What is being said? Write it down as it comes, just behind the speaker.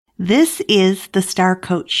This is the Star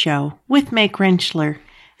Coach Show with Meg Rentschler,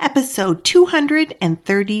 episode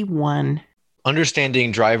 231.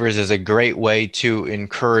 Understanding drivers is a great way to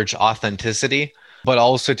encourage authenticity, but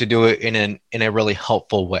also to do it in a really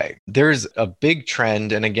helpful way. There's a big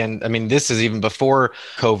trend, and again, this is even before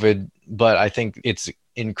COVID, but I think it's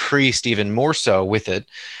increased even more so with it.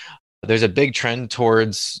 There's a big trend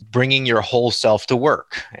towards bringing your whole self to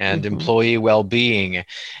work and employee well-being.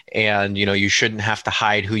 And, you shouldn't have to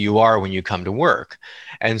hide who you are when you come to work.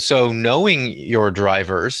 And so knowing your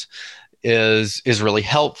drivers is really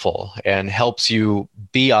helpful and helps you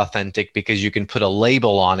be authentic because you can put a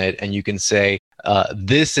label on it and you can say,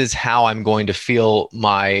 this is how I'm going to feel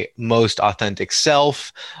my most authentic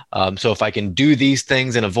self. So if I can do these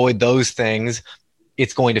things and avoid those things,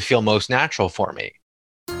 it's going to feel most natural for me.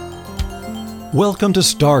 Welcome to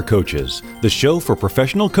Star Coaches, the show for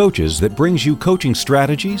professional coaches that brings you coaching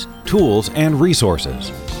strategies, tools, and resources.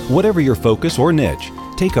 Whatever your focus or niche,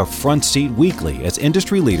 take a front seat weekly as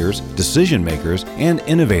industry leaders, decision makers, and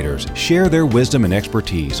innovators share their wisdom and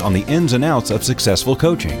expertise on the ins and outs of successful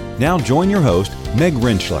coaching. Now join your host, Meg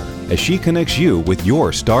Rentschler, as she connects you with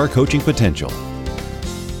your star coaching potential.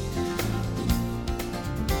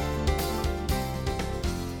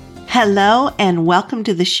 Hello and welcome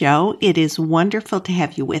to the show. It is wonderful to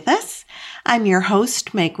have you with us. I'm your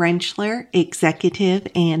host, Meg Rentschler, executive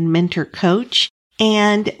and mentor coach,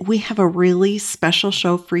 and we have a really special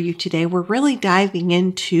show for you today. We're really diving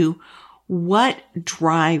into what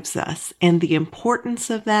drives us and the importance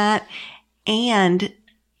of that, and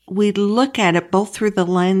we look at it both through the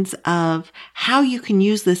lens of how you can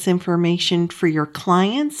use this information for your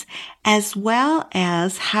clients, as well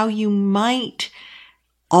as how you might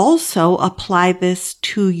also apply this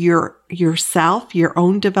to yourself, your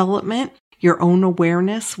own development, your own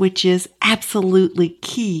awareness, which is absolutely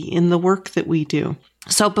key in the work that we do.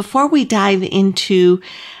 So before we dive into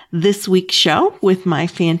this week's show with my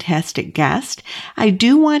fantastic guest, I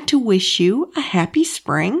do want to wish you a happy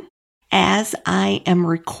spring. As I am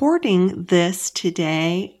recording this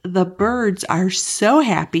today, the birds are so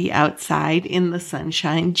happy outside in the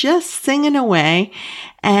sunshine, just singing away,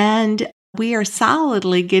 and we are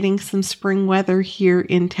solidly getting some spring weather here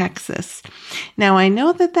in Texas. Now, I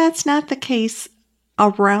know that that's not the case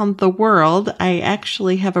around the world. I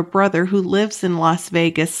actually have a brother who lives in Las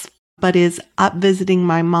Vegas, but is up visiting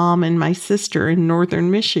my mom and my sister in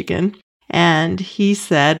northern Michigan. And he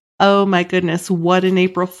said, "Oh my goodness, what an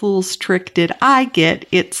April Fool's trick did I get?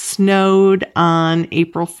 It snowed on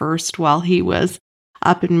April 1st while he was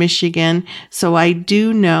up in Michigan." So I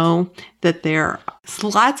do know that there are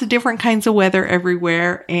lots of different kinds of weather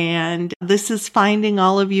everywhere, and this is finding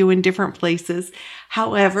all of you in different places.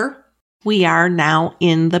 However, we are now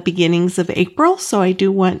in the beginnings of April, so I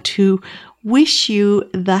do want to wish you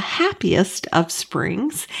the happiest of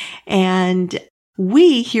springs. And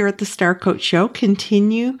we here at the Star Coach Show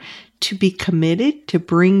continue to be committed to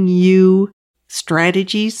bring you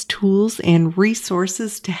strategies, tools, and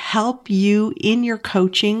resources to help you in your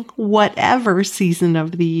coaching, whatever season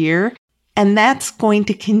of the year. And that's going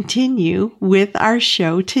to continue with our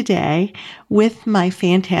show today with my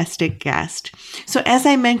fantastic guest. So as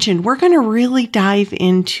I mentioned, we're going to really dive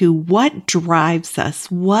into what drives us,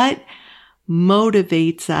 what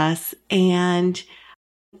motivates us, and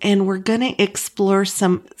we're going to explore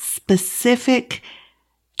some specific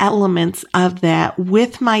elements of that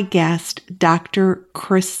with my guest, Dr.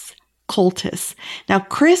 Chris Koltis. Now,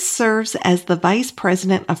 Chris serves as the Vice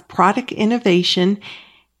President of Product Innovation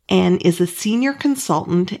and is a senior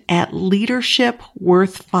consultant at Leadership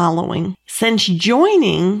Worth Following. Since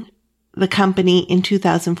joining the company in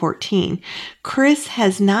 2014, Chris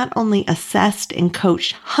has not only assessed and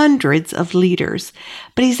coached hundreds of leaders,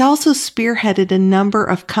 but he's also spearheaded a number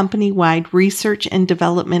of company-wide research and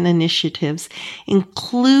development initiatives,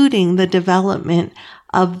 including the development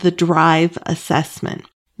of the DRIVE assessment.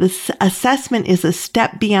 This assessment is a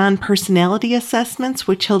step beyond personality assessments,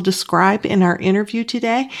 which he'll describe in our interview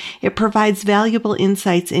today. It provides valuable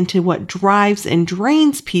insights into what drives and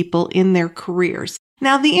drains people in their careers.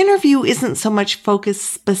 Now, the interview isn't so much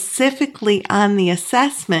focused specifically on the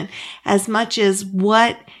assessment as much as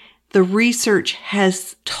what the research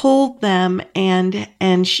has told them, and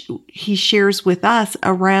he shares with us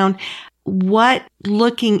around what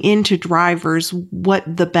looking into drivers,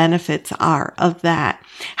 what the benefits are of that.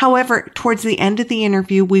 However, towards the end of the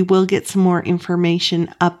interview, we will get some more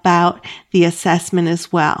information about the assessment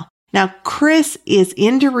as well. Now, Chris is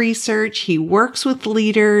into research. He works with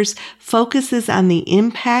leaders, focuses on the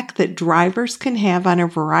impact that drivers can have on a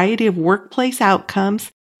variety of workplace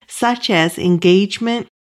outcomes, such as engagement,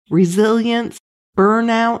 resilience,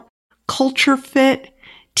 burnout, culture fit,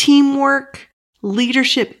 teamwork,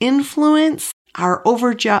 leadership influence, our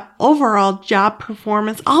overall job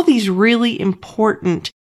performance, all these really important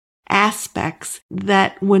aspects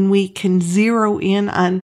that when we can zero in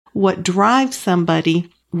on what drives somebody,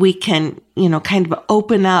 we can, kind of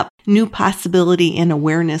open up new possibility and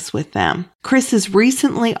awareness with them. Chris has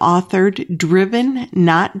recently authored Driven,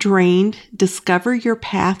 Not Drained: Discover Your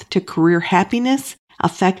Path to Career Happiness,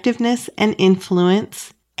 Effectiveness, and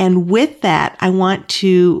Influence. And with that, I want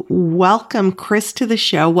to welcome Chris to the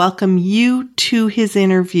show, welcome you to his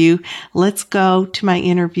interview. Let's go to my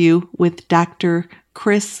interview with Dr.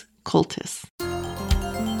 Chris Koltis.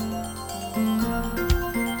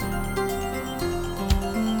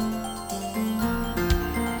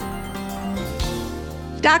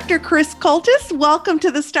 Dr. Chris Koltis, welcome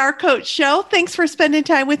to the Star Coach Show. Thanks for spending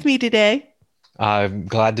time with me today. I'm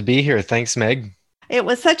glad to be here. Thanks, Meg. It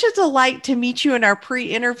was such a delight to meet you in our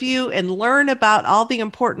pre-interview and learn about all the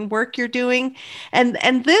important work you're doing. And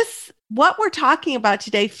this, what we're talking about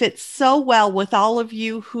today, fits so well with all of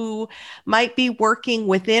you who might be working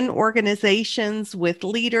within organizations with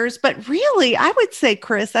leaders. But really, I would say,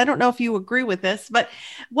 Chris, I don't know if you agree with this, but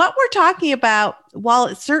what we're talking about, while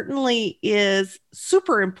it certainly is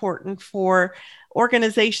super important for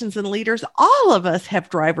organizations and leaders, all of us have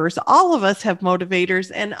drivers, all of us have motivators,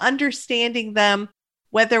 and understanding them,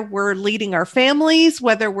 whether we're leading our families,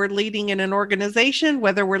 whether we're leading in an organization,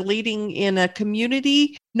 whether we're leading in a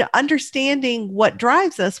community, understanding what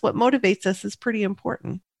drives us, what motivates us is pretty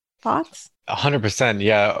important. Thoughts? 100%.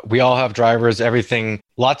 Yeah. We all have drivers, everything,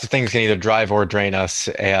 lots of things can either drive or drain us.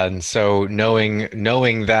 And so knowing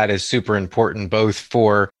that is super important, both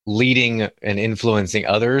for leading and influencing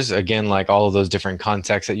others, again, like all of those different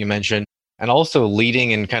contexts that you mentioned, and also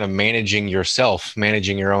leading and kind of managing yourself,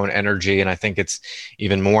 managing your own energy. And I think it's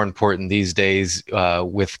even more important these days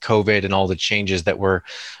with COVID and all the changes that we're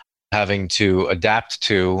having to adapt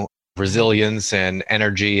to. Resilience and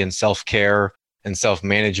energy and self-care and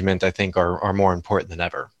self-management, I think, are more important than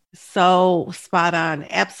ever. So spot on.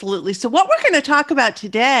 Absolutely. So what we're going to talk about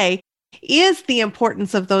today is the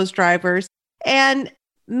importance of those drivers. And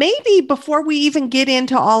maybe before we even get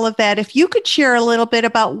into all of that, if you could share a little bit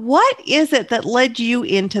about what is it that led you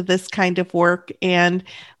into this kind of work and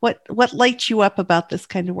what lights you up about this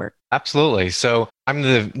kind of work? Absolutely. So I'm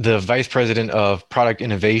the vice president of product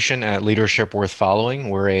innovation at Leadership Worth Following.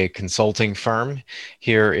 We're a consulting firm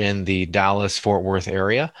here in the Dallas-Fort Worth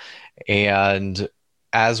area. And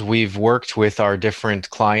as we've worked with our different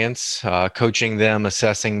clients, coaching them,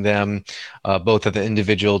 assessing them, both at the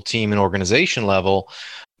individual, team, and organization level,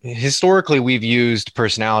 historically, we've used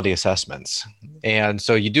personality assessments. And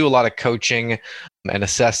so you do a lot of coaching and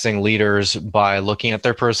assessing leaders by looking at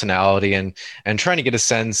their personality and trying to get a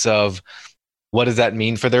sense of what does that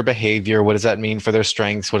mean for their behavior? What does that mean for their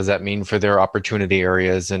strengths? What does that mean for their opportunity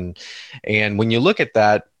areas? And when you look at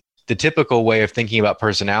that, the typical way of thinking about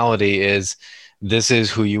personality is this is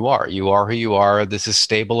who you are. You are who you are. This is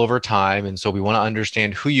stable over time. And so we want to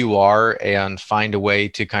understand who you are and find a way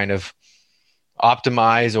to kind of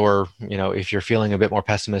optimize, or, if you're feeling a bit more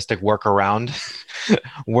pessimistic, work around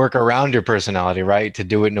your personality, right? To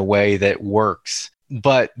do it in a way that works.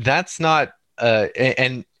 But that's not,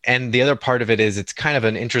 and the other part of it is it's kind of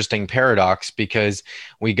an interesting paradox, because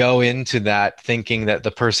we go into that thinking that the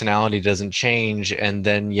personality doesn't change, and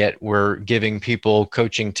then yet we're giving people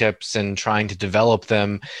coaching tips and trying to develop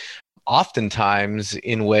them oftentimes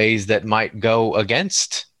in ways that might go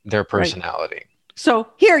against their personality. Right. So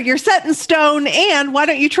here, you're set in stone, and why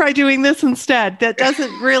don't you try doing this instead? That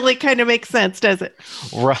doesn't really kind of make sense, does it?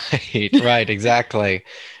 Right, exactly.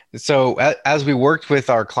 So as we worked with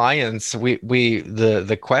our clients,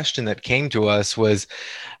 the question that came to us was,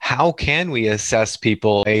 how can we assess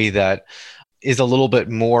people that is a little bit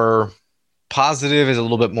more positive, is a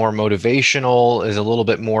little bit more motivational, is a little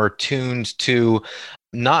bit more tuned to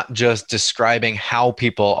not just describing how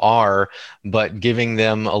people are, but giving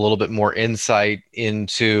them a little bit more insight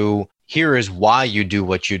into here is why you do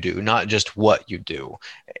what you do, not just what you do.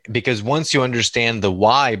 Because once you understand the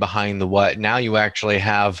why behind the what, now you actually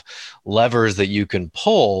have levers that you can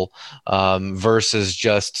pull versus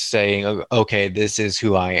just saying, okay, this is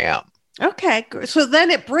who I am. Okay. So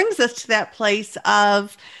then it brings us to that place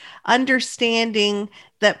of understanding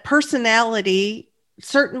that personality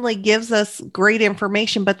certainly gives us great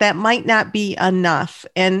information, but that might not be enough.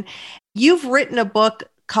 And you've written a book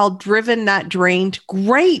called Driven, Not Drained.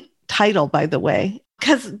 Great title, by the way,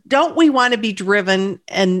 because don't we want to be driven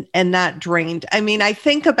and not drained? I mean, I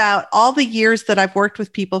think about all the years that I've worked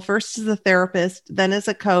with people, first as a therapist, then as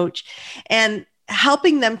a coach. And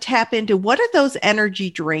helping them tap into what are those energy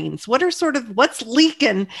drains? What are sort of what's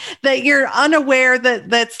leaking that you're unaware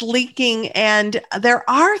that's leaking? And there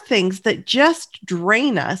are things that just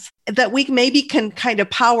drain us that we maybe can kind of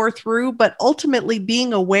power through, but ultimately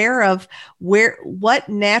being aware of what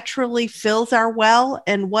naturally fills our well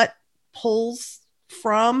and what pulls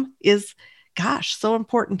from is, gosh, so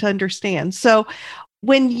important to understand. So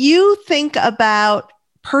when you think about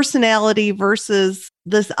personality versus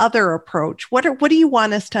this other approach, what do you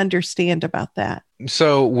want us to understand about that?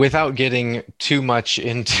 So without getting too much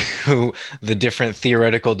into the different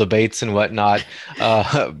theoretical debates and whatnot,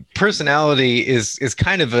 personality is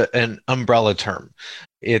kind of an umbrella term.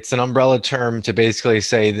 It's an umbrella term to basically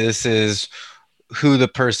say this is who the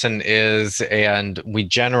person is, and we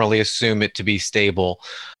generally assume it to be stable.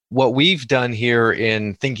 What we've done here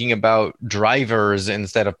in thinking about drivers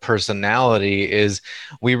instead of personality is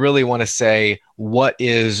we really want to say what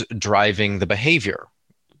is driving the behavior.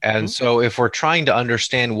 And so if we're trying to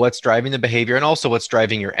understand what's driving the behavior and also what's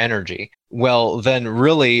driving your energy, well, then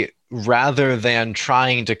really, rather than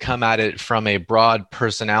trying to come at it from a broad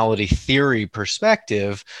personality theory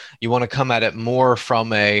perspective, you want to come at it more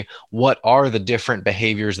from a what are the different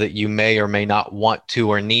behaviors that you may or may not want to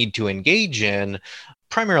or need to engage in,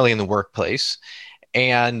 primarily in the workplace.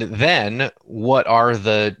 And then what are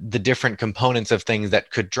the different components of things that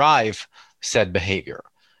could drive said behavior?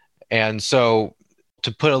 And so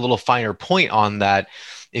to put a little finer point on that,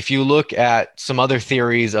 if you look at some other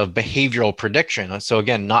theories of behavioral prediction, so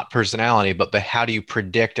again, not personality, but how do you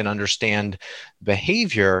predict and understand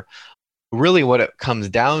behavior? Really what it comes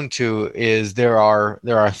down to is there are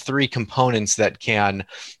three components that can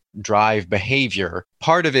drive behavior.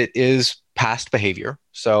 Part of it is past behavior.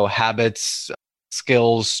 So habits,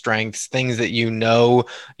 skills, strengths, things that you know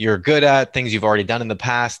you're good at, things you've already done in the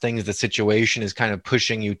past, things the situation is kind of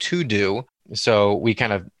pushing you to do. So we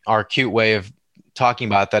kind of, our cute way of talking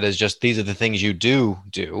about that is just these are the things you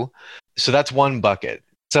do. So that's one bucket.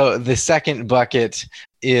 So the second bucket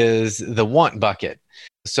is the want bucket.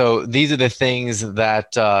 So these are the things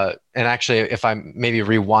that, and actually, if I maybe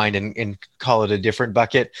rewind and call it a different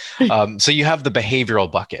bucket. So you have the behavioral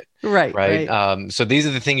bucket, right? So these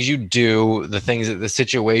are the things you do, the things that the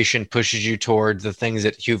situation pushes you towards, the things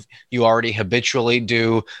that you already habitually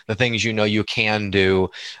do, the things you know you can do.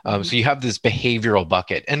 So you have this behavioral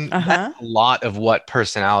bucket, and that's a lot of what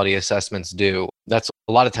personality assessments do. That's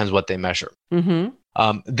a lot of times what they measure.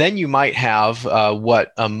 Then you might have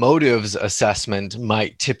what a motives assessment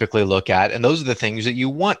might typically look at. And those are the things that you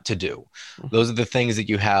want to do. Those are the things that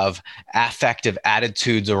you have affective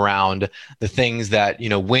attitudes around, the things that, you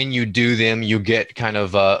know, when you do them, you get kind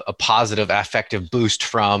of a positive affective boost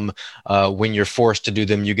from. When you're forced to do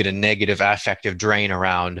them, you get a negative affective drain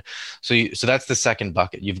around. So that's the second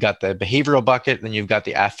bucket. You've got the behavioral bucket, then you've got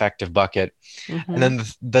the affective bucket. And then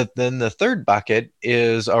the third bucket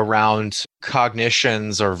is around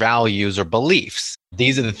cognitions or values or beliefs.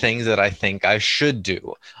 These are the things that I think I should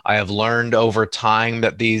do. I have learned over time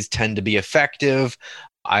that these tend to be effective.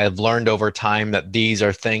 I have learned over time that these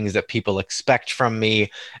are things that people expect from me.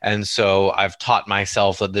 And so I've taught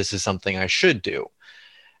myself that this is something I should do.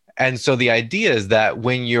 And so the idea is that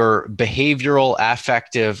when your behavioral,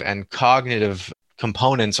 affective, and cognitive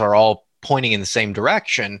components are all pointing in the same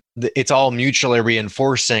direction, it's all mutually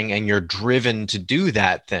reinforcing and you're driven to do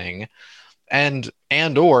that thing. And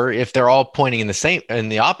or if they're all pointing in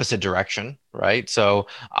the opposite direction, right? So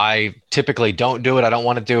I typically don't do it. I don't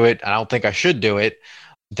want to do it. I don't think I should do it.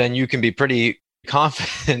 Then you can be pretty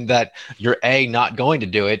confident that you're A, not going to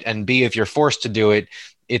do it. And B, if you're forced to do it,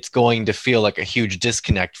 it's going to feel like a huge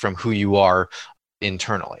disconnect from who you are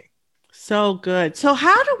internally. So good. So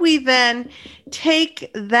how do we then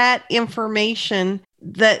take that information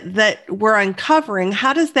that we're uncovering?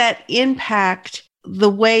 How does that impact the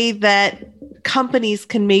way that companies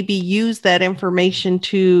can maybe use that information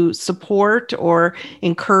to support or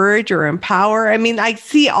encourage or empower? I mean, I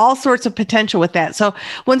see all sorts of potential with that. So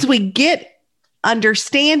once we get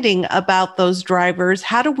understanding about those drivers,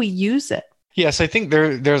 how do we use it? Yes, I think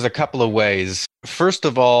there's a couple of ways. First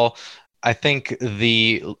of all, I think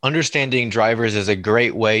the understanding drivers is a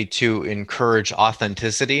great way to encourage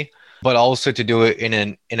authenticity, but also to do it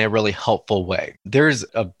in a really helpful way. There's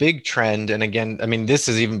a big trend, and again, I mean, this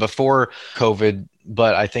is even before COVID,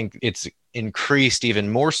 but I think it's increased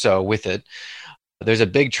even more so with it. There's a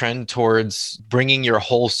big trend towards bringing your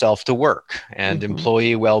whole self to work and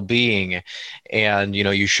employee well-being. And, you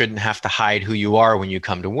know, you shouldn't have to hide who you are when you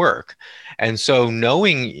come to work. And so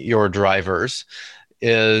knowing your drivers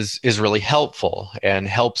is really helpful and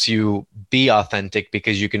helps you be authentic,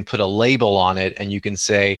 because you can put a label on it and you can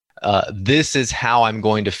say, this is how I'm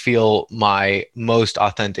going to feel my most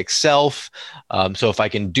authentic self. So if I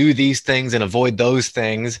can do these things and avoid those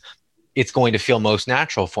things, it's going to feel most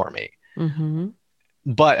natural for me. Mm-hmm.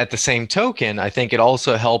 But at the same token, I think it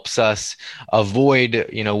also helps us avoid,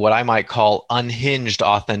 what I might call unhinged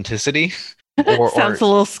authenticity. Sounds a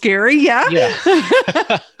little scary. Yeah.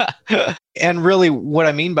 Yeah. And really what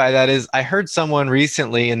I mean by that is, I heard someone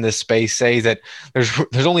recently in this space say that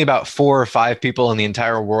there's only about 4 or 5 people in the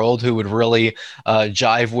entire world who would really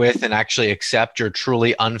jive with and actually accept your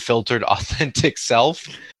truly unfiltered, authentic self.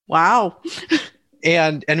 Wow.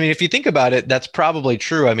 And I mean, if you think about it, that's probably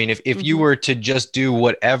true. I mean, if you were to just do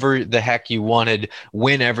whatever the heck you wanted,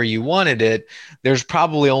 whenever you wanted it, there's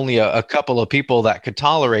probably only a couple of people that could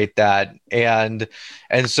tolerate that. And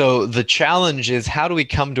so the challenge is, how do we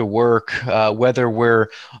come to work, whether we're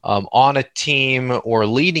on a team or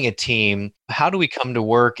leading a team, how do we come to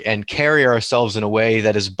work and carry ourselves in a way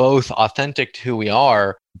that is both authentic to who we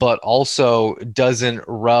are, but also doesn't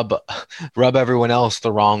rub everyone else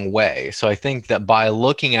the wrong way? So I think that by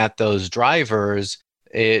looking at those drivers,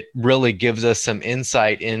 it really gives us some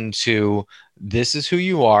insight into, this is who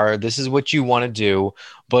you are, this is what you want to do,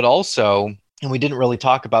 but also, and we didn't really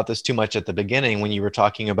talk about this too much at the beginning when you were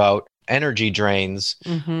talking about energy drains.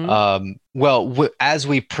 As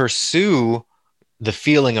we pursue the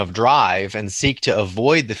feeling of drive and seek to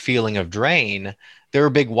avoid the feeling of drain, there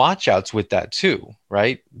are big watch outs with that too,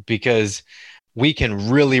 right? Because we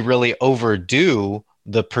can really, really overdo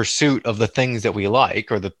the pursuit of the things that we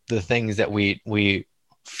like, or the things that we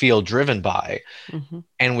feel driven by.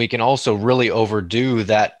 And we can also really overdo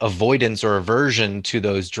that avoidance or aversion to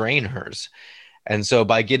those drainers. And so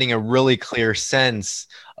by getting a really clear sense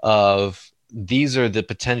of, these are the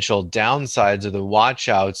potential downsides of the watch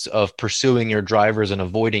outs of pursuing your drivers and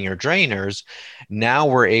avoiding your drainers, now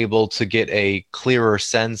we're able to get a clearer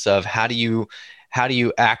sense of how do you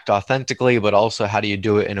act authentically, but also how do you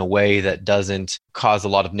do it in a way that doesn't cause a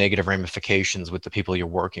lot of negative ramifications with the people you're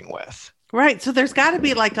working with. Right. So there's got to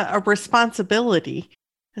be like a responsibility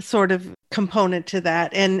sort of component to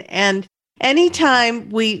that. And anytime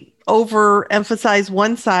we overemphasize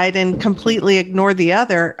one side and completely ignore the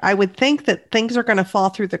other, I would think that things are going to fall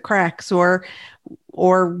through the cracks, or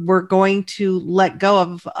we're going to let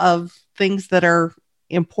go of things that are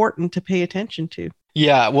important to pay attention to.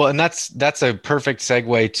 Yeah, well, and that's a perfect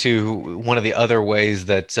segue to one of the other ways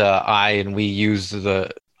that we use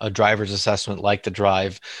a driver's assessment like the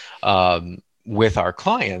Drive with our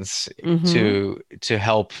clients to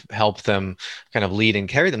help them kind of lead and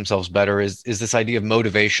carry themselves better is this idea of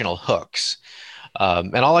motivational hooks.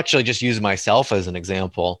 And I'll actually just use myself as an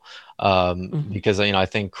example, because I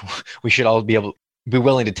think we should all be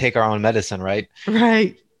willing to take our own medicine, right?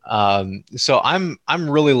 Right. So I'm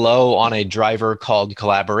really low on a driver called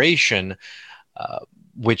collaboration,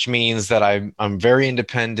 which means that I'm very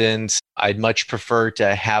independent. I'd much prefer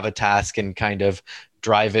to have a task and kind of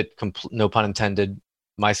drive it, no pun intended,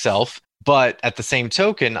 myself. But at the same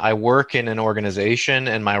token, I work in an organization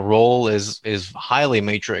and my role is highly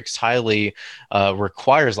matrixed, highly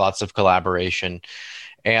requires lots of collaboration.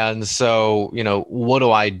 And so, what do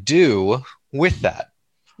I do with that?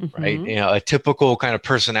 Right? A typical kind of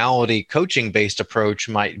personality coaching based approach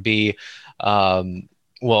might be,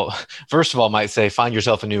 first of all, might say, find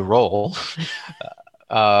yourself a new role.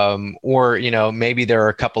 Or, maybe there are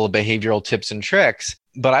a couple of behavioral tips and tricks,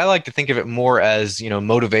 but I like to think of it more as,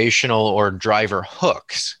 motivational or driver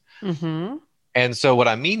hooks. And so what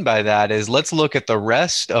I mean by that is, let's look at the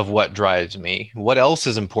rest of what drives me. What else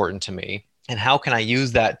is important to me? And how can I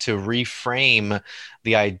use that to reframe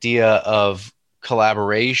the idea of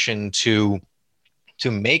collaboration to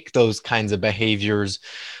make those kinds of behaviors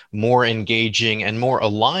more engaging and more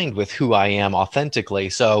aligned with who I am authentically.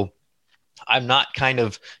 So I'm not kind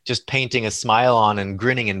of just painting a smile on and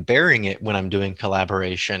grinning and bearing it when I'm doing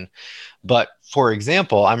collaboration. But for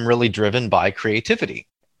example, I'm really driven by creativity.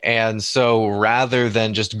 And so rather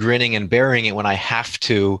than just grinning and bearing it when I have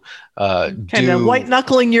to kind of white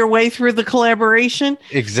knuckling your way through the collaboration.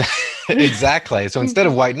 Exactly. So instead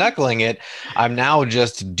of white knuckling it, I'm now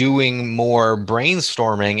just doing more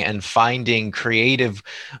brainstorming and finding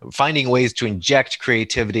ways to inject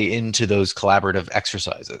creativity into those collaborative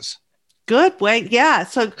exercises. Good way. Yeah.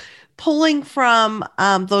 So pulling from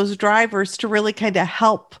those drivers to really kind of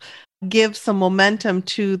help give some momentum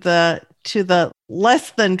to the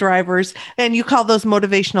less than drivers. And you call those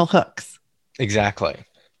motivational hooks. Exactly.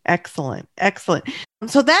 Excellent. Excellent.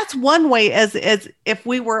 So that's one way, as if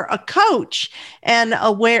we were a coach and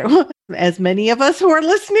aware, as many of us who are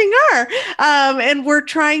listening are. And we're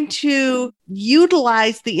trying to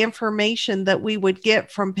utilize the information that we would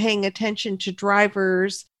get from paying attention to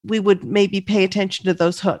drivers. We would maybe pay attention to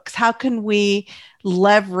those hooks. How can we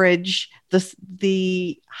leverage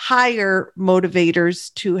the higher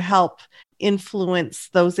motivators to help influence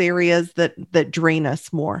those areas that drain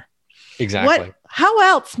us more? Exactly. How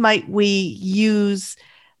else might we use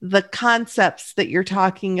the concepts that you're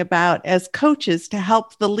talking about as coaches to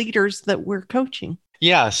help the leaders that we're coaching?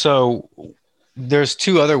 Yeah. So there's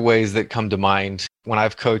two other ways that come to mind when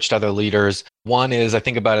I've coached other leaders. One is I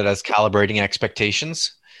think about it as calibrating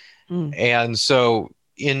expectations. And so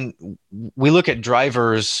we look at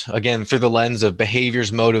drivers again through the lens of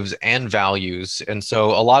behaviors, motives, and values. And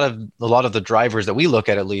so a lot of the drivers that we look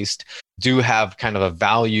at least do have kind of a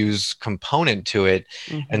values component to it.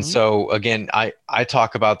 And so again, I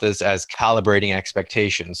talk about this as calibrating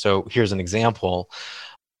expectations. So here's an example.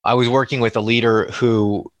 I was working with a leader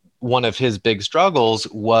who one of his big struggles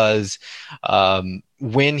was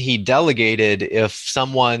when he delegated, if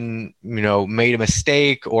someone, made a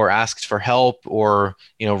mistake or asked for help or,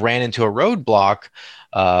 ran into a roadblock,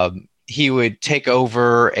 he would take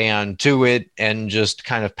over and do it and just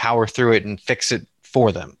kind of power through it and fix it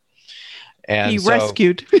for them. And he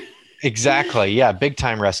rescued. Exactly. Yeah. Big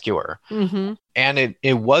time rescuer. And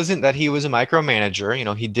it wasn't that he was a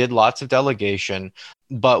micromanager. He did lots of delegation.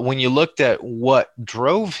 But when you looked at what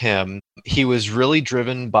drove him, he was really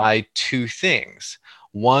driven by two things.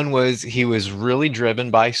 One was he was really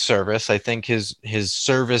driven by service. I think his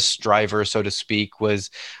service driver, so to speak, was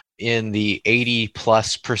in the 80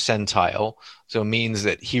 plus percentile. So it means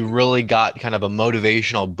that he really got kind of a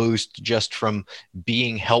motivational boost just from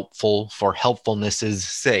being helpful for helpfulness's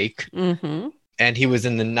sake. And he was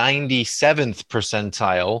in the 97th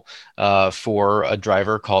percentile for a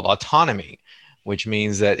driver called autonomy, which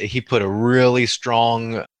means that he put a really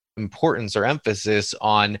strong importance or emphasis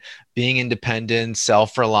on being independent,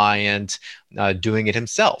 self-reliant, doing it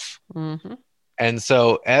himself. And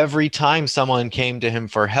so every time someone came to him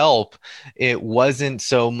for help, it wasn't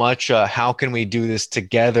so much, how can we do this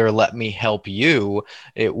together? Let me help you.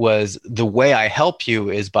 It was the way I help you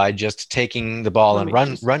is by just taking the ball and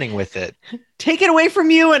running with it. Take it away from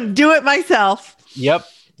you and do it myself. Yep.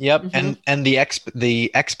 And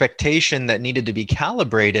the expectation that needed to be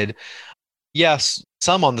calibrated, yes,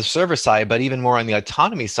 some on the service side, but even more on the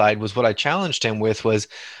autonomy side was what I challenged him with was,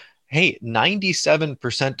 hey,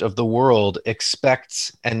 97% of the world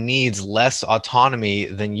expects and needs less autonomy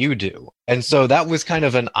than you do. And so that was kind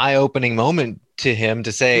of an eye-opening moment to him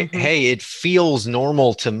to say, hey, it feels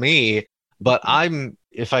normal to me, but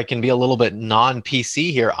if I can be a little bit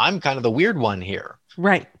non-PC here, I'm kind of the weird one here.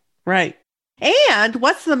 Right. And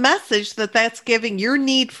what's the message that's giving your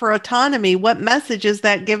need for autonomy? What message is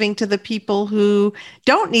that giving to the people who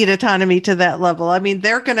don't need autonomy to that level? I mean,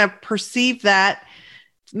 they're going to perceive that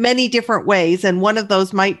many different ways. And one of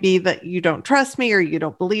those might be that you don't trust me or you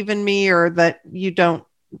don't believe in me or that you don't,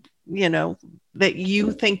 that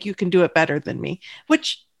you think you can do it better than me,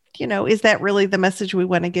 which, is that really the message we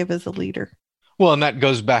want to give as a leader? Well, and that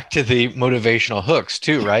goes back to the motivational hooks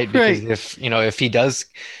too, right? Because if he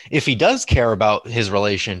does care about his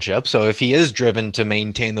relationship, so if he is driven to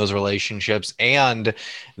maintain those relationships and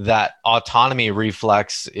that autonomy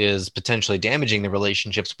reflex is potentially damaging the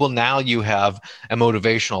relationships, well, now you have a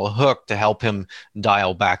motivational hook to help him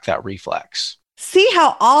dial back that reflex. See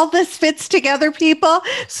how all this fits together, people?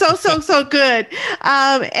 So good.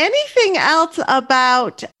 Anything else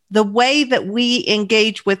about the way that we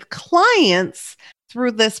engage with clients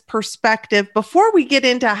through this perspective before we get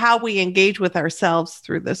into how we engage with ourselves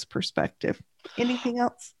through this perspective? Anything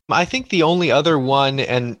else? I think the only other one,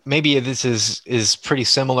 and maybe this is pretty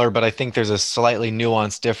similar, but I think there's a slightly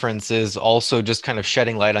nuanced difference, is also just kind of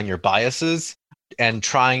shedding light on your biases and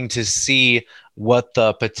trying to see what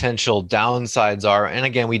the potential downsides are. And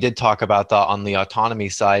again, we did talk about that on the autonomy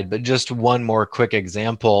side, but just one more quick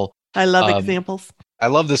example. I love examples. I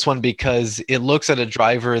love this one because it looks at a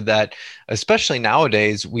driver that, especially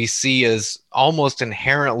nowadays, we see as almost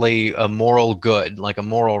inherently a moral good, like a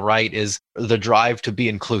moral right is the drive to be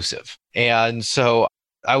inclusive. And so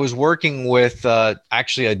I was working with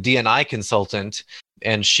actually a D&I consultant,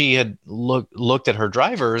 and she had looked at her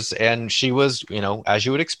drivers, and she was, as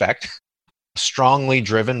you would expect, strongly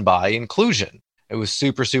driven by inclusion. It was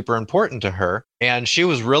super, super important to her. And she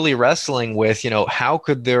was really wrestling with, how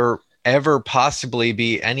could there ever possibly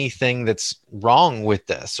be anything that's wrong with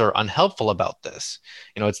this or unhelpful about this?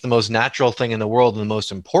 It's the most natural thing in the world and the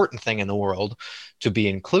most important thing in the world to be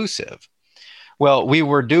inclusive. Well, we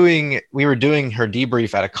were doing her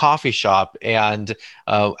debrief at a coffee shop, and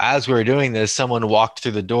as we were doing this, someone walked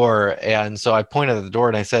through the door, and so I pointed at the door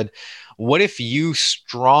and I said, "What if you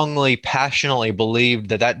strongly, passionately believed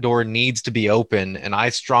that that door needs to be open, and I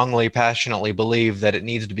strongly, passionately believe that it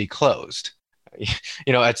needs to be closed?"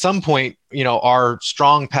 At some point, our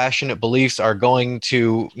strong, passionate beliefs are going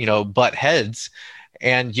to, butt heads,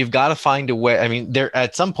 and you've got to find a way. I mean, there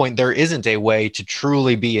at some point there isn't a way to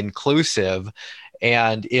truly be inclusive,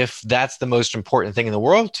 and if that's the most important thing in the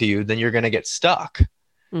world to you, then you're going to get stuck.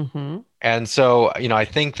 Mm-hmm. And so, I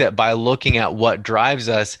think that by looking at what drives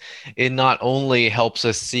us, it not only helps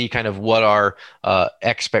us see kind of what our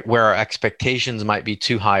where our expectations might be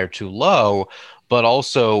too high or too low, but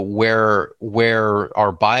also where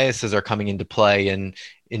our biases are coming into play and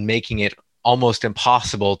in making it almost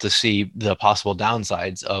impossible to see the possible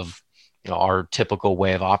downsides of our typical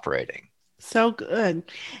way of operating. So good.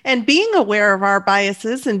 And being aware of our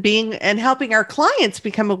biases and helping our clients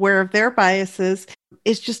become aware of their biases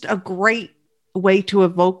is just a great way to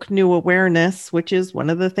evoke new awareness, which is one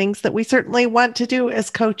of the things that we certainly want to do as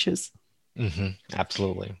coaches. Mm-hmm.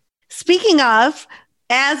 Absolutely. Speaking of,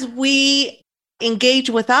 as we engage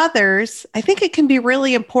with others, I think it can be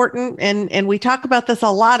really important, and we talk about this a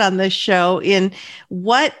lot on this show, in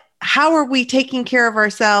how are we taking care of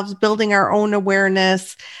ourselves, building our own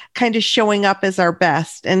awareness, kind of showing up as our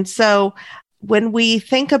best. And so when we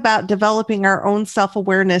think about developing our own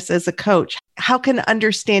self-awareness as a coach, how can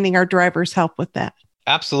understanding our drivers help with that?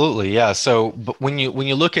 Absolutely. Yeah. So but when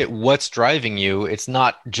you look at what's driving you, it's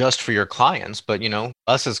not just for your clients, but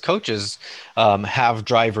us as coaches have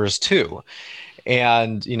drivers too.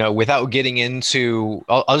 And, without getting into,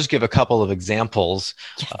 I'll just give a couple of examples.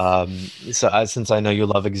 Since I know you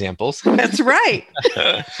love examples. That's right.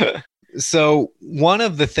 So one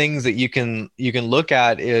of the things that you can look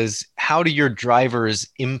at is, how do your drivers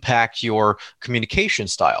impact your communication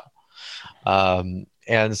style?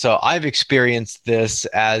 And so I've experienced this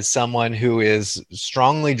as someone who is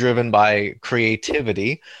strongly driven by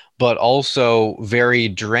creativity, but also very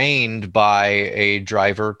drained by a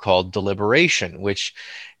driver called deliberation, which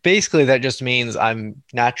basically that just means I'm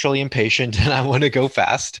naturally impatient and I want to go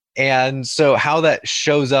fast. And so how that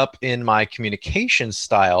shows up in my communication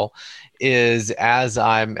style is,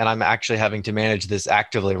 I'm actually having to manage this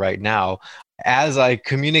actively right now. As I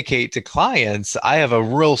communicate to clients, I have a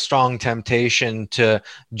real strong temptation to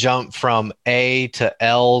jump from A to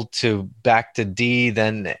L to back to D,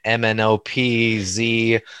 then M, N, O, P,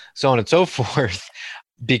 Z, so on and so forth,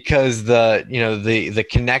 because the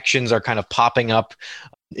connections are kind of popping up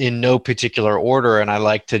in no particular order, and I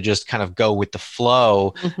like to just kind of go with the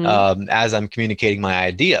flow as I'm communicating my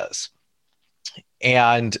ideas.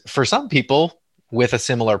 And for some people with a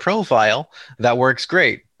similar profile, that works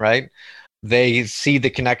great, right? They see the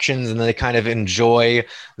connections and they kind of enjoy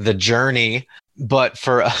the journey. But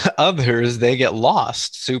for others, they get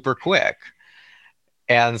lost super quick.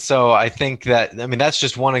 And so I think that, that's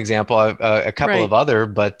just one example, a couple of other,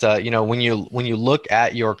 but when you look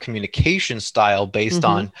at your communication style based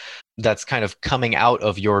on that's kind of coming out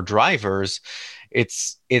of your drivers,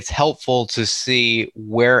 it's helpful to see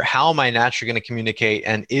how am I naturally going to communicate,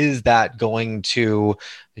 and is that going to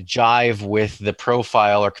jive with the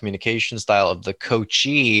profile or communication style of the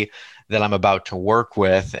coachee that I'm about to work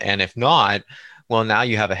with? And if not, well, now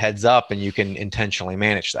you have a heads up and you can intentionally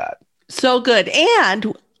manage that. So good.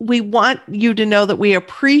 And we want you to know that we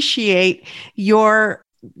appreciate your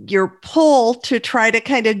pull to try to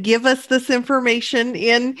kind of give us this information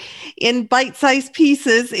in bite-sized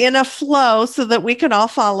pieces in a flow so that we can all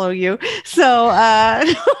follow you. So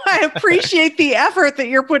I appreciate the effort that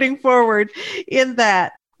you're putting forward in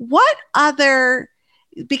that.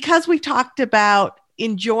 Because we talked about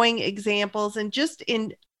enjoying examples and just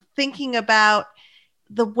in thinking about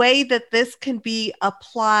the way that this can be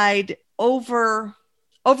applied over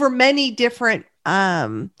many different,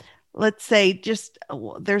 let's say, just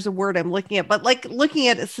there's a word I'm looking at, but like looking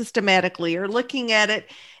at it systematically or looking at it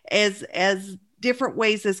as different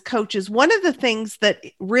ways as coaches. One of the things that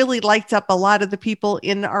really lights up a lot of the people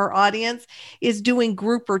in our audience is doing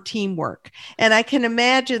group or teamwork. And I can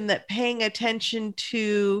imagine that paying attention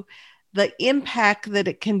to the impact that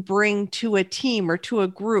it can bring to a team or to a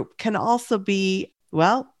group can also be,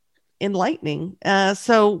 well, enlightening.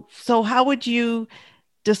 So how would you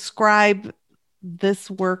describe this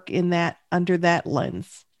work under that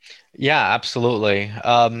lens? Yeah, absolutely.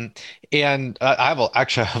 And I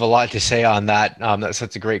have a lot to say on that.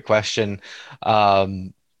 That's a great question.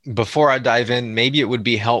 Before I dive in, maybe it would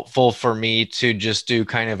be helpful for me to just do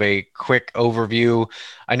kind of a quick overview.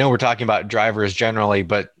 I know we're talking about drivers generally,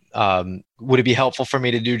 but Would it be helpful for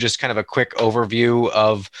me to do just kind of a quick overview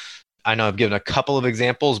of, I know I've given a couple of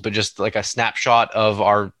examples, but just like a snapshot of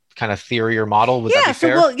our kind of theory or model? Would that be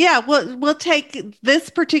fair? We'll take this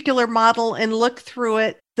particular model and look through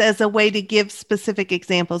it as a way to give specific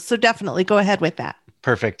examples. So definitely go ahead with that.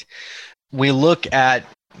 Perfect. We look at,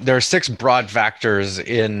 there are 6 broad factors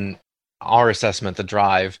in our assessment, the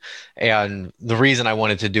drive. And the reason I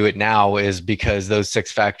wanted to do it now is because those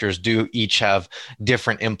 6 factors do each have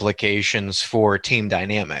different implications for team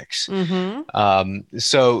dynamics.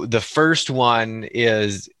 So the first one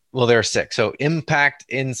is, well, there are 6. So impact,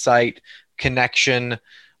 insight, connection,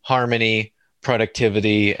 harmony,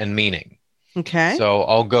 productivity, and meaning. Okay. So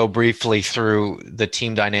I'll go briefly through the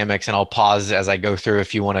team dynamics, and I'll pause as I go through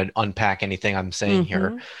if you want to unpack anything I'm saying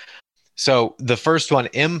here. So the first one,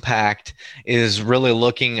 impact, is really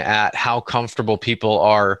looking at how comfortable people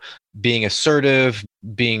are being assertive,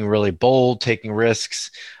 being really bold, taking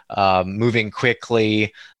risks, moving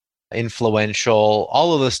quickly, influential,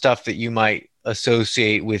 all of the stuff that you might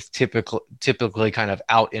associate with typically kind of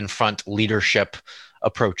out in front leadership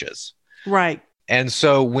approaches. Right. And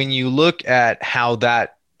so when you look at how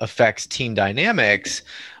that affects team dynamics,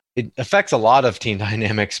 it affects a lot of team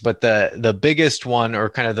dynamics, but the biggest one, or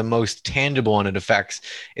kind of the most tangible one it affects,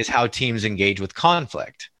 is how teams engage with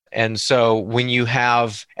conflict. And so when you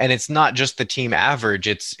have, and it's not just the team average,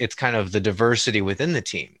 it's kind of the diversity within the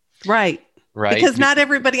team. Right. Right. Because not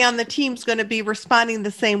everybody on the team is going to be responding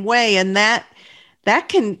the same way. And that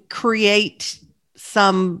can create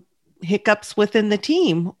some hiccups within the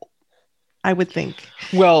team, I would think.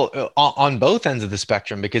 Well, on both ends of the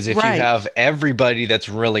spectrum, because if Right. you have everybody that's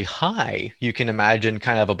really high, you can imagine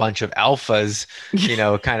kind of a bunch of alphas,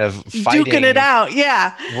 kind of fighting. Duking it out.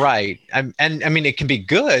 Yeah. Right. And I mean, it can be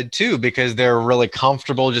good too, because they're really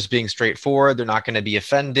comfortable just being straightforward. They're not going to be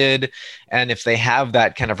offended. And if they have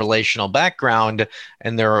that kind of relational background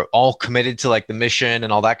and they're all committed to like the mission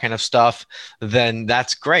and all that kind of stuff, then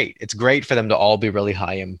that's great. It's great for them to all be really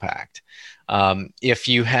high impact. If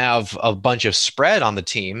you have a bunch of spread on the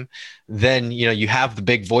team, then you have the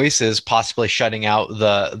big voices possibly shutting out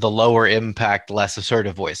the lower impact, less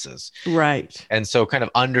assertive voices. Right. And so kind of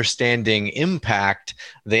understanding impact,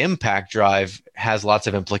 the impact drive has lots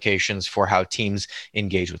of implications for how teams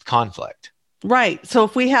engage with conflict. Right. So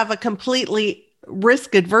if we have a completely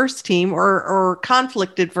risk adverse team or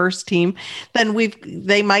conflict adverse team, then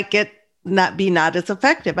they might not as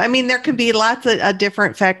effective. I mean, there can be lots of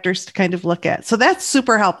different factors to kind of look at. So that's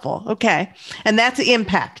super helpful. Okay. And that's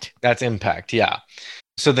impact. That's impact. Yeah.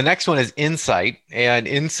 So the next one is insight, and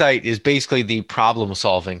insight is basically the problem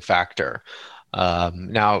solving factor.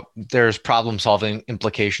 Now there's problem solving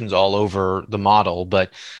implications all over the model,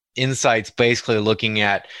 but insight's basically looking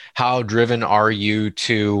at how driven are you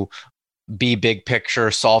to be big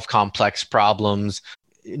picture, solve complex problems,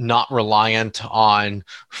 not reliant on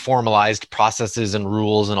formalized processes and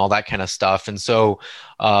rules and all that kind of stuff. And so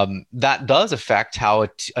that does affect how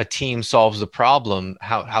a team solves the problem,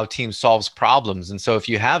 how team solves problems. And so if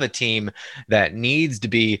you have a team that needs to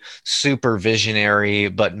be super visionary,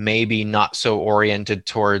 but maybe not so oriented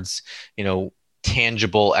towards,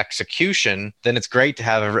 tangible execution, then it's great to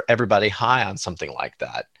have everybody high on something like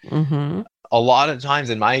that. Mm-hmm. A lot of times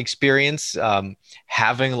in my experience,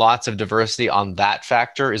 having lots of diversity on that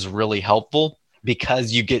factor is really helpful,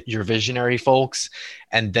 because you get your visionary folks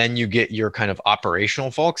and then you get your kind of operational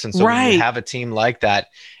folks. And so when you have a team like that,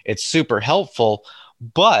 it's super helpful,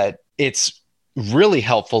 but it's really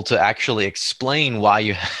helpful to actually explain why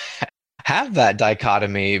you have that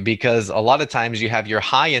dichotomy, because a lot of times you have your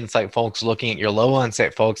high insight folks looking at your low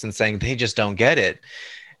insight folks and saying they just don't get it.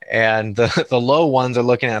 And the low ones are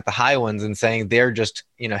looking at the high ones and saying they're just,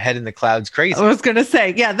 head in the clouds crazy. I was going to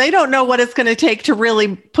say, yeah, they don't know what it's going to take to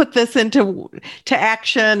really put this into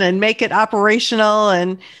action and make it operational.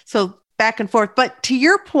 And so back and forth. But to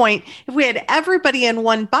your point, if we had everybody in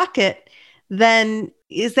one bucket, then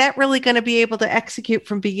is that really going to be able to execute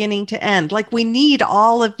from beginning to end? Like, we need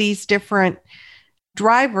all of these different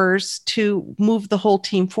drivers to move the whole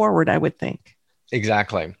team forward, I would think.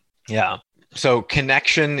 Exactly. Yeah. So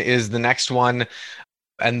connection is the next one.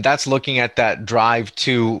 And that's looking at that drive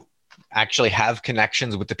to actually have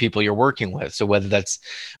connections with the people you're working with. So whether that's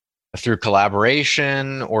through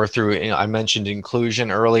collaboration or through, I mentioned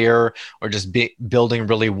inclusion earlier, or just building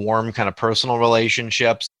really warm kind of personal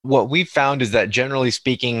relationships. What we've found is that generally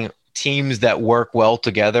speaking, teams that work well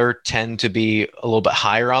together tend to be a little bit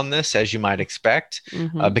higher on this, as you might expect,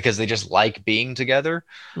 because they just like being together.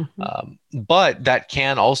 But that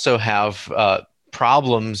can also have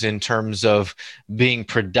problems in terms of being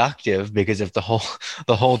productive, because if the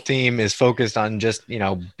whole team is focused on just,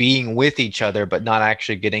 being with each other but not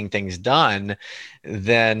actually getting things done,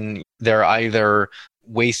 then they're either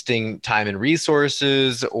wasting time and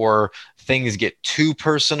resources, or things get too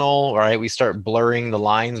personal, right? We start blurring the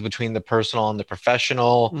lines between the personal and the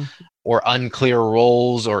professional, or unclear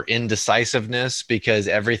roles, or indecisiveness, because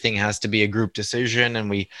everything has to be a group decision, and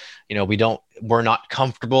we're not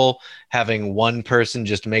comfortable having one person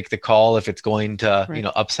just make the call if it's going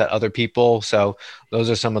to, upset other people. So those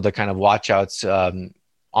are some of the kind of watch outs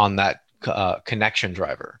on that connection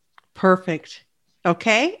driver. Perfect.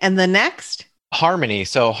 Okay. And the next? Harmony.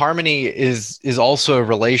 So harmony is also a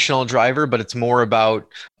relational driver, but it's more about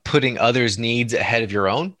putting others' needs ahead of your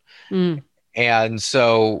own. And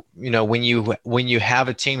so, when you have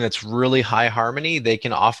a team that's really high harmony, they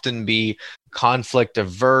can often be conflict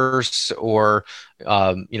averse, or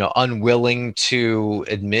unwilling to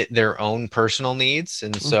admit their own personal needs.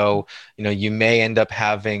 And so, you may end up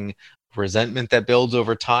having resentment that builds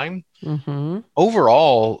over time.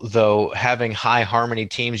 Overall, though, having high harmony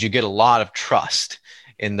teams, you get a lot of trust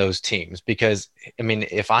in those teams, because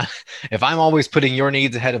if I'm always putting your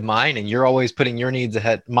needs ahead of mine, and you're always putting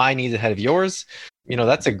my needs ahead of yours,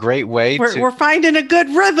 that's a great way we're finding a good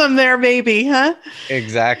rhythm there, maybe, huh?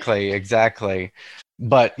 Exactly.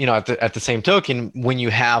 But, at the same token, when you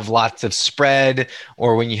have lots of spread,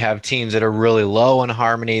 or when you have teams that are really low in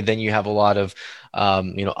harmony, then you have a lot of,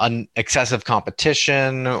 excessive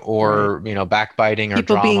competition, or, backbiting, or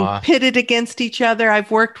people drama. Being pitted against each other.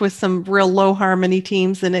 I've worked with some real low harmony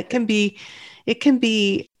teams, and it can be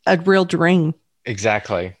a real drain.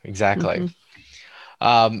 Exactly.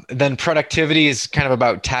 Then productivity is kind of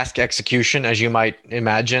about task execution, as you might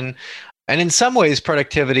imagine. And in some ways,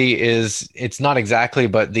 productivity it's not exactly,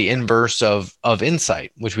 but the inverse of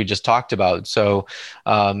insight, which we just talked about. So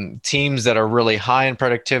teams that are really high in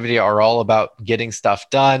productivity are all about getting stuff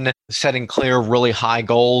done, setting clear, really high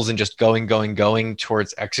goals, and just going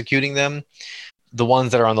towards executing them. The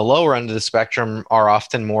ones that are on the lower end of the spectrum are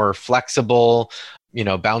often more flexible,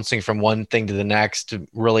 bouncing from one thing to the next,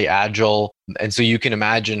 really agile. And so you can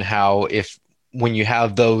imagine how when you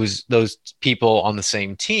have those people on the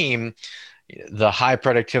same team, the high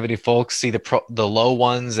productivity folks see the low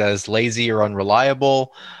ones as lazy or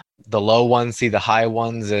unreliable. The low ones see the high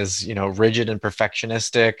ones as, rigid and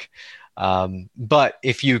perfectionistic. But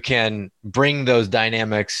if you can bring those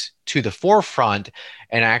dynamics to the forefront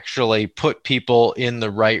and actually put people in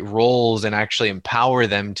the right roles, and actually empower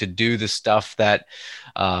them to do the stuff that,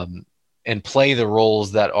 and play the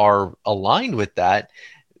roles that are aligned with that,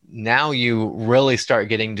 now you really start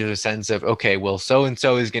getting to a sense of, okay, well,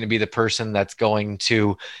 so-and-so is going to be the person that's going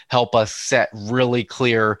to help us set really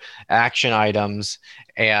clear action items.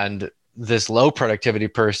 And this low productivity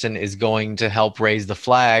person is going to help raise the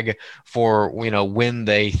flag for, when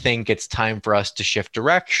they think it's time for us to shift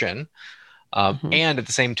direction. And at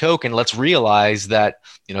the same token, let's realize that,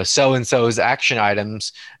 so-and-so's action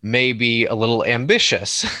items may be a little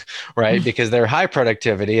ambitious, right? Because they're high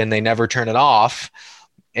productivity and they never turn it off.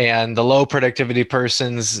 And the low productivity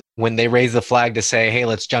persons, when they raise the flag to say, hey,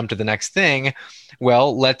 let's jump to the next thing,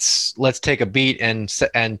 well, let's take a beat and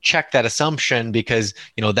check that assumption, because,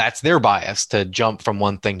 that's their bias to jump from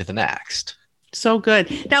one thing to the next. So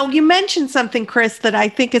good. Now, you mentioned something, Chris, that I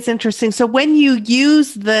think is interesting. So when you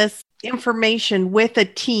use this information with a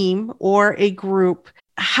team or a group,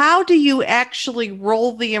 how do you actually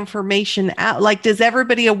roll the information out? Like, does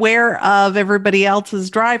everybody aware of everybody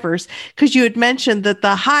else's drivers? Because you had mentioned that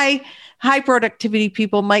the high productivity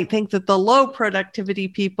people might think that the low productivity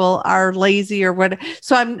people are lazy or what.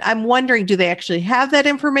 So I'm wondering, do they actually have that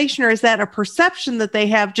information, or is that a perception that they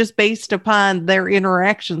have just based upon their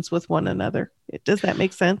interactions with one another? Does that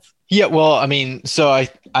make sense? Yeah, well, so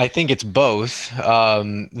I think it's both.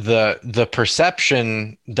 The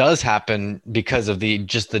perception does happen because of the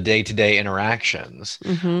day-to-day interactions.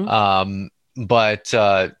 But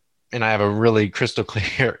and I have a really crystal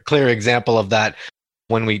clear example of that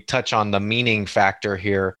when we touch on the meaning factor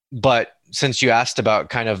here. But since you asked about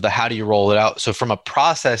kind of the how do you roll it out, so from a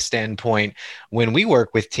process standpoint, when we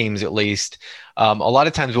work with teams, at least, a lot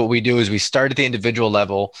of times what we do is we start at the individual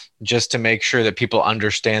level, just to make sure that people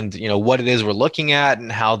understand, what it is we're looking at,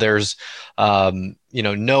 and how there's,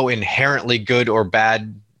 no inherently good or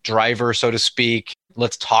bad driver, so to speak.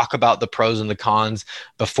 Let's talk about the pros and the cons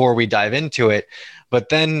before we dive into it. But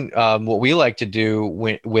then what we like to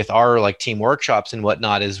do with our team workshops and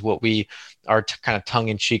whatnot is our kind of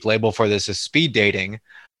tongue-in-cheek label for this is speed dating.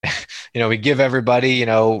 We give everybody,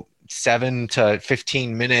 7 to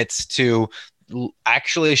 15 minutes to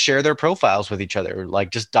actually share their profiles with each other.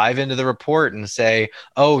 Like just dive into the report and say,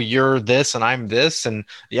 oh, you're this and I'm this. And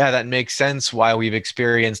yeah, that makes sense why we've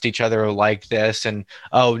experienced each other like this. And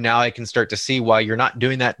oh, now I can start to see why you're not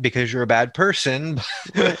doing that because you're a bad person,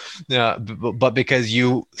 but because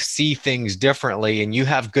you see things differently and you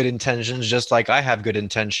have good intentions, just like I have good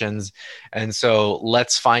intentions. And so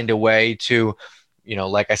let's find a way to,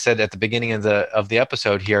 like I said at the beginning of the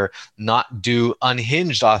episode here, not do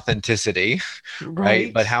unhinged authenticity,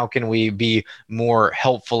 right? But how can we be more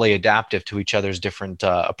helpfully adaptive to each other's different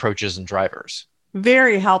approaches and drivers?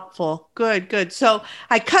 Very helpful. Good. So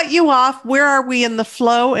I cut you off. Where are we in the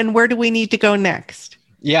flow, and where do we need to go next?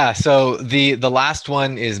 Yeah. So the last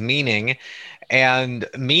one is meaning. And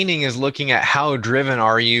meaning is looking at how driven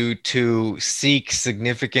are you to seek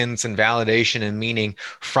significance and validation and meaning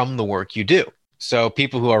from the work you do. So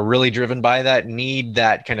people who are really driven by that need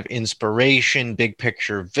that kind of inspiration, big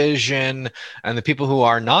picture vision. And the people who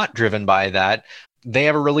are not driven by that, they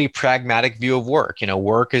have a really pragmatic view of work.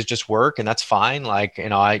 Work is just work, and that's fine. Like,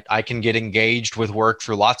 I can get engaged with work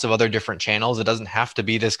through lots of other different channels. It doesn't have to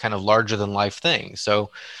be this kind of larger than life thing. So,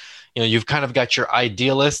 you've kind of got your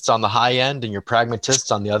idealists on the high end and your pragmatists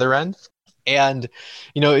on the other end. And,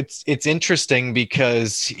 it's interesting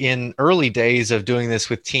because in early days of doing this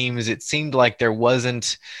with teams, it seemed like there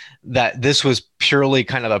wasn't that this was purely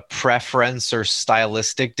kind of a preference or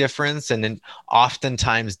stylistic difference, and then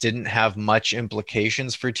oftentimes didn't have much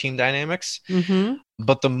implications for team dynamics. Mm-hmm.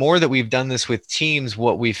 But the more that we've done this with teams,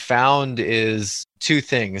 what we've found is two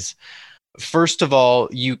things. First of all,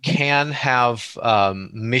 you can have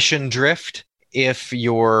mission drift if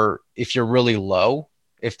you're really low.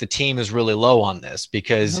 If the team is really low on this,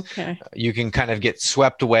 because you can kind of get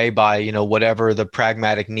swept away by, whatever the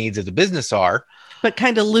pragmatic needs of the business are. But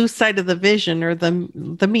kind of lose sight of the vision or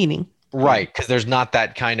the meaning. Right. Because there's not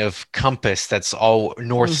that kind of compass that's all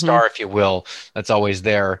North Star, if you will, that's always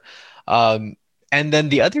there. And then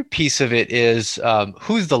the other piece of it is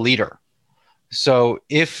who's the leader? So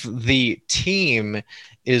if the team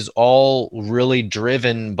is all really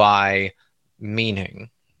driven by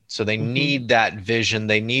meaning, so they need that vision,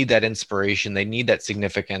 they need that inspiration, they need that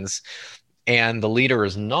significance, and the leader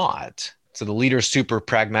is not. So the leader is super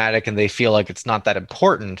pragmatic and they feel like it's not that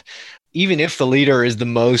important. Even if the leader is the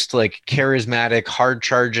most like charismatic, hard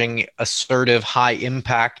charging, assertive, high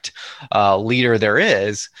impact leader there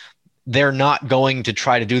is, they're not going to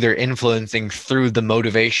try to do their influencing through the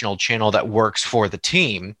motivational channel that works for the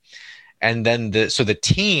team. And then so the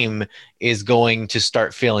team is going to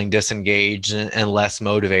start feeling disengaged and less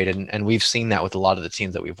motivated. And we've seen that with a lot of the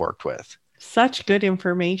teams that we've worked with. Such good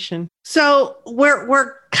information. So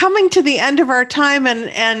we're coming to the end of our time,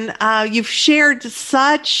 and you've shared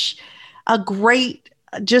such a great,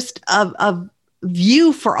 just a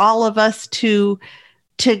view for all of us to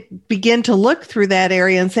begin to look through that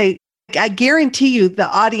area and say, I guarantee you the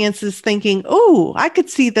audience is thinking, oh, I could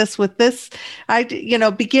see this with this,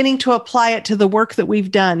 beginning to apply it to the work that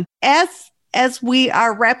we've done. As we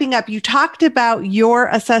are wrapping up, you talked about your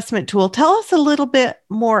assessment tool. Tell us a little bit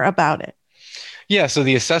more about it. Yeah, so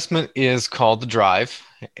the assessment is called the Drive,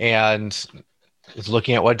 and it's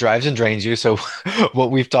looking at what drives and drains you. So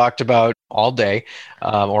what we've talked about all day,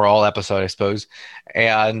 or all episode, I suppose.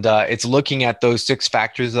 And it's looking at those 6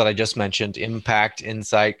 factors that I just mentioned: impact,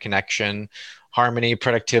 insight, connection, harmony,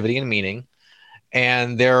 productivity, and meaning.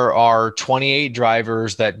 And there are 28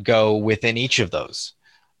 drivers that go within each of those.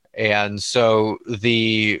 And so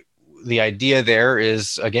the idea there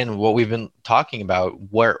is, again, what we've been talking about,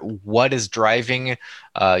 what is driving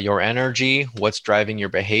your energy, what's driving your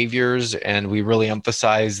behaviors. And we really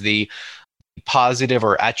emphasize the positive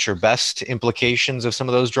or at your best implications of some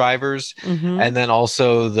of those drivers. And then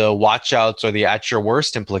also the watch outs or the at your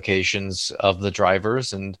worst implications of the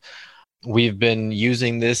drivers. And we've been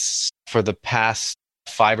using this for the past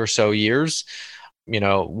 5 or so years,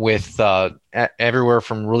 with everywhere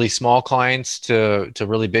from really small clients to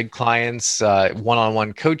really big clients,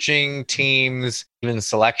 one-on-one coaching teams, even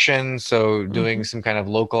selection. So doing some kind of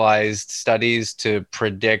localized studies to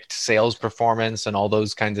predict sales performance and all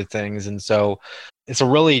those kinds of things. And so it's a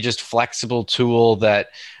really just flexible tool that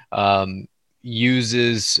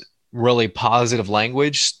uses really positive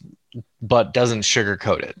language, but doesn't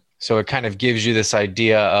sugarcoat it. So it kind of gives you this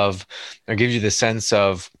idea of, or gives you the sense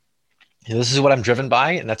of, this is what I'm driven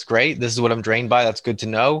by, and that's great. This is what I'm drained by. That's good to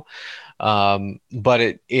know.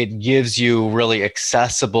 But it gives you really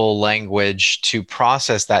accessible language to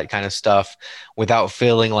process that kind of stuff without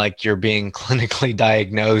feeling like you're being clinically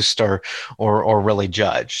diagnosed or really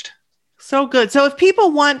judged. So good. So if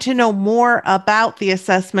people want to know more about the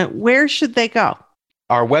assessment, where should they go?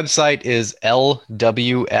 Our website is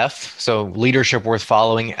LWF, so Leadership Worth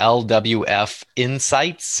Following,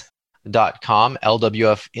 LWFinsights.com,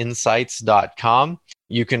 LWFinsights.com.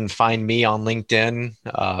 You can find me on LinkedIn,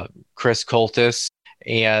 Chris Coltis,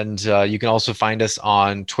 and you can also find us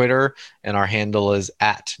on Twitter, and our handle is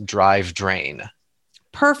 @DriveDrain.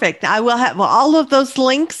 Perfect. I will have all of those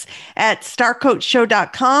links at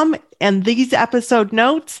starcoachshow.com and these episode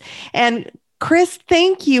notes. And Chris,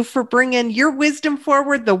 thank you for bringing your wisdom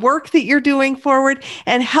forward, the work that you're doing forward,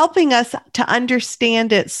 and helping us to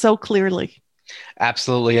understand it so clearly.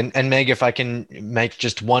 Absolutely. And Meg, if I can make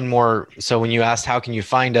just one more. So when you asked, how can you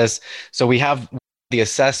find us? So we have the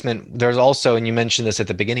assessment. There's also, and you mentioned this at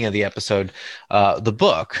the beginning of the episode, the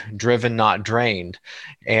book, Driven Not Drained.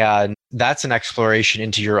 And that's an exploration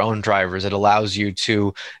into your own drivers. It allows you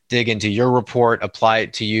to dig into your report, apply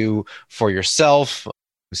it to you for yourself,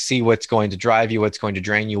 see what's going to drive you, what's going to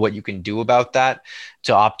drain you, what you can do about that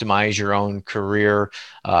to optimize your own career,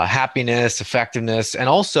 happiness, effectiveness, and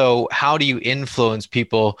also how do you influence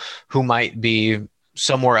people who might be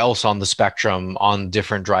somewhere else on the spectrum on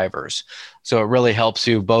different drivers. So it really helps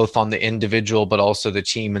you both on the individual, but also the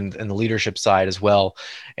team and the leadership side as well.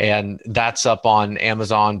 And that's up on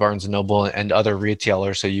Amazon, Barnes & Noble, and other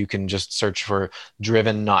retailers. So you can just search for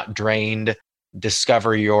Driven Not Drained,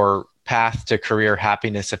 discover your path to career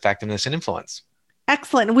happiness, effectiveness, and influence.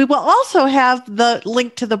 Excellent. We will also have the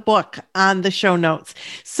link to the book on the show notes.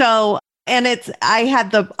 So, and I had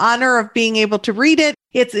the honor of being able to read it.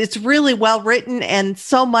 It's really well written, and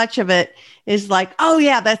so much of it is like, oh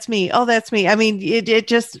yeah, that's me. Oh, that's me. I mean, it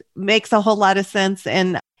just makes a whole lot of sense.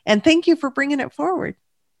 And thank you for bringing it forward.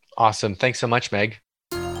 Awesome. Thanks so much, Meg.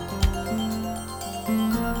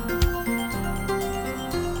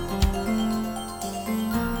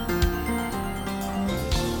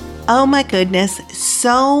 Oh my goodness,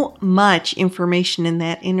 so much information in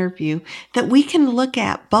that interview that we can look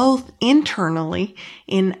at both internally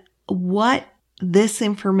in what this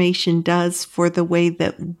information does for the way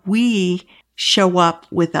that we show up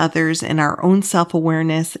with others and our own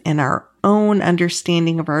self-awareness and our own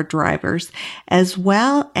understanding of our drivers, as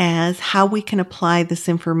well as how we can apply this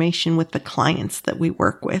information with the clients that we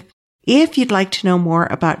work with. If you'd like to know more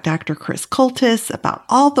about Dr. Chris Coltis, about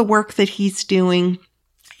all the work that he's doing,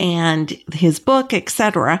 and his book,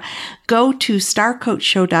 etc., go to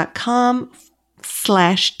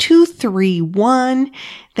starcoachshow.com/231.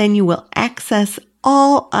 Then you will access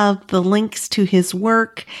all of the links to his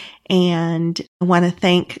work. And I want to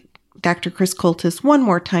thank Dr. Chris Coltis one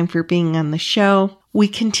more time for being on the show. We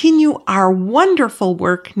continue our wonderful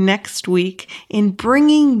work next week in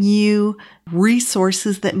bringing you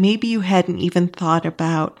resources that maybe you hadn't even thought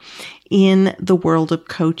about in the world of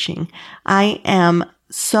coaching. I am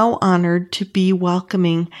so honored to be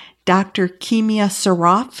welcoming Dr. Kimia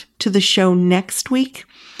Saraf to the show next week.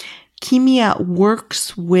 Kimia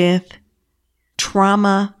works with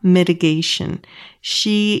trauma mitigation.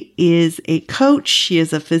 She is a coach. She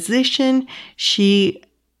is a physician. She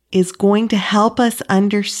is going to help us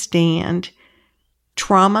understand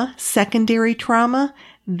trauma, secondary trauma,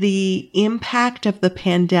 the impact of the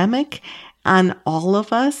pandemic on all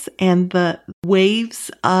of us and the waves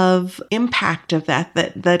of impact of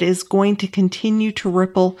that is going to continue to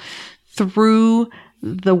ripple through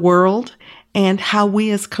the world, and how we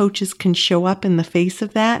as coaches can show up in the face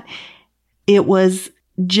of that. It was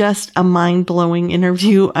just a mind-blowing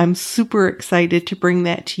interview. I'm super excited to bring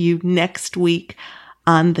that to you next week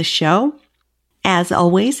on the show. As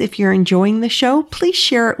always, if you're enjoying the show, please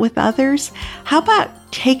share it with others. How about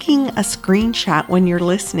taking a screenshot when you're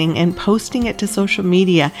listening and posting it to social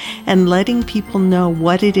media and letting people know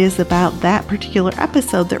what it is about that particular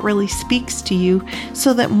episode that really speaks to you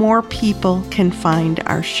so that more people can find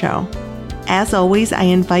our show. As always, I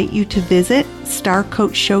invite you to visit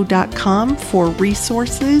starcoachshow.com for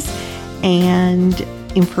resources and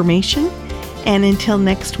information. And until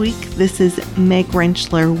next week, this is Meg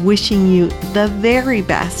Rentschler wishing you the very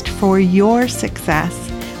best for your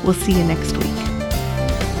success. We'll see you next week.